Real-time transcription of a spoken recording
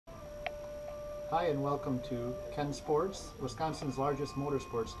Hi and welcome to Ken Sports, Wisconsin's largest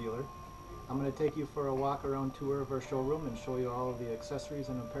motorsports dealer. I'm going to take you for a walk around tour of our showroom and show you all of the accessories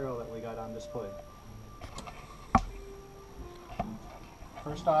and apparel that we got on display.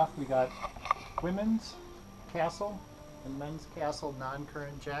 First off, we got women's Castle and men's Castle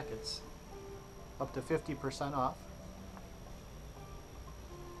non-current jackets, up to 50% off.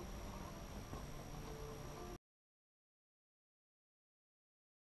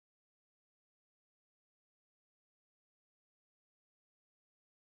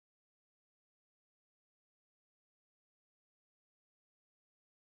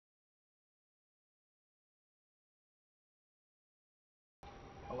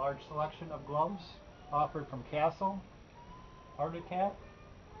 A large selection of gloves offered from Castle, Arctic,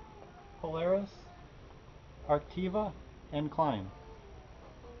 Polaris, Arctiva, and Klein.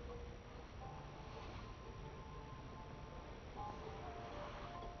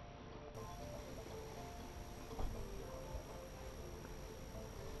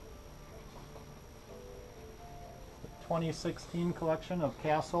 The 2016 collection of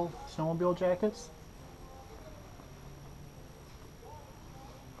Castle snowmobile jackets.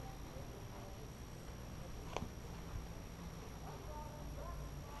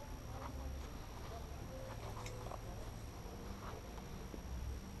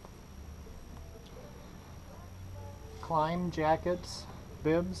 Klein jackets,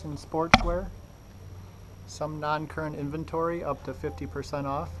 bibs, and sportswear. Some non-current inventory up to 50%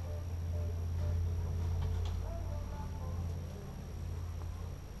 off.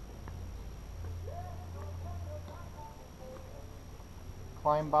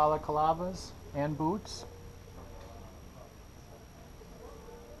 Klein balaclavas and boots.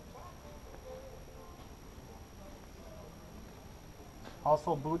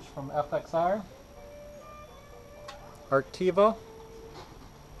 Also boots from FXR, Arctiva,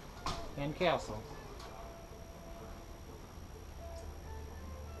 and Castle.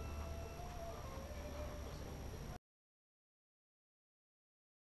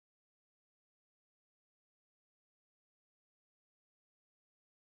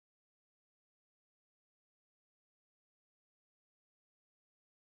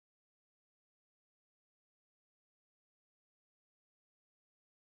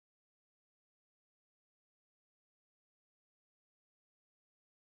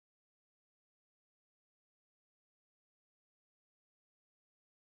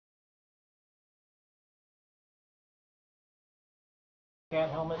 Cat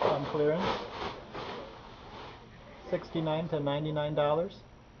helmets on clearance, $69 to $99.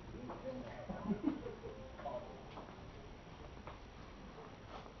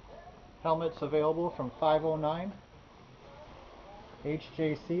 Helmets available from 509,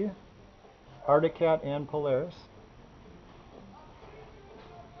 HJC, Arctic, and Polaris.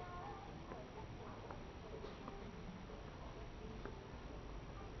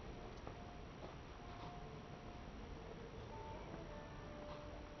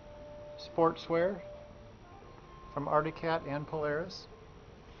 Sportswear from Arctic and Polaris.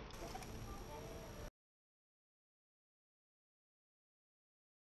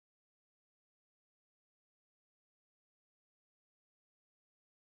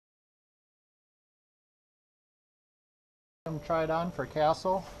 Tried on for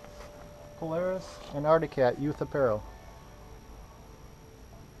Castle, Polaris, and Arctic youth apparel.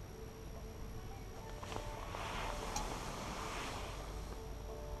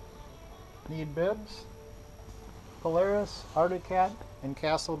 Need bibs? Polaris, Arctic, and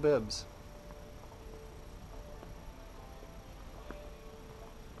Castle bibs.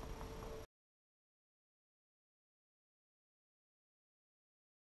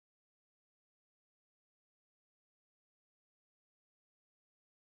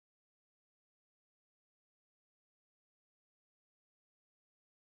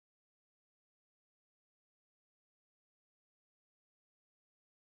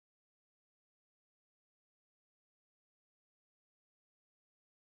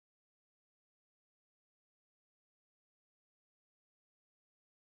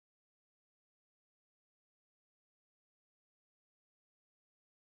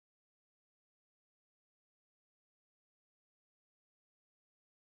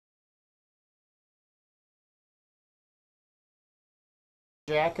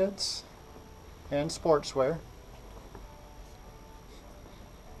 Jackets and sportswear.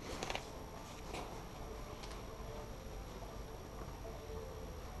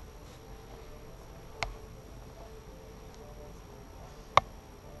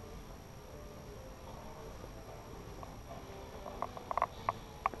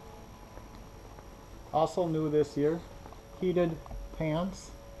 Also new this year, heated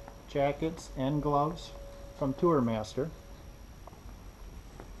pants, jackets and gloves from Tour Master.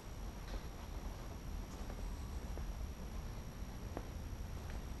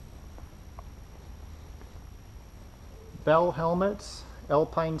 Bell helmets,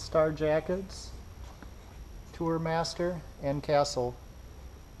 Alpine Star jackets, Tour Master and Castle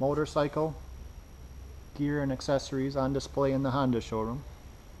motorcycle gear and accessories on display in the Honda showroom.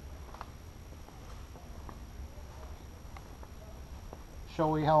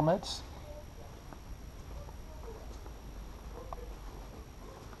 Shoei helmets,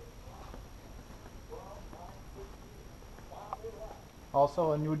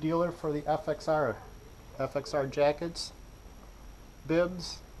 also a new dealer for the FXR jackets,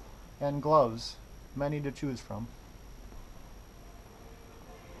 bibs, and gloves, many to choose from.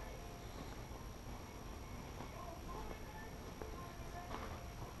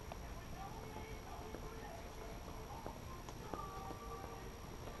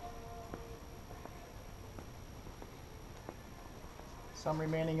 Some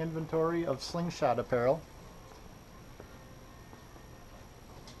remaining inventory of slingshot apparel.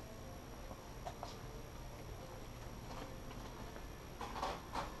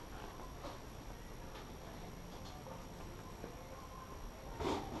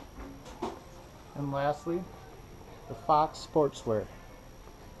 And lastly, the Fox sportswear.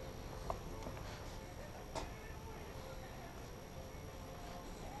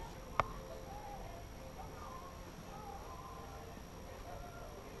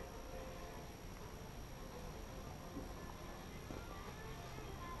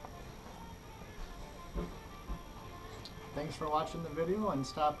 Thanks for watching the video, and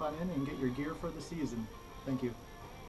stop on in and get your gear for the season. Thank you.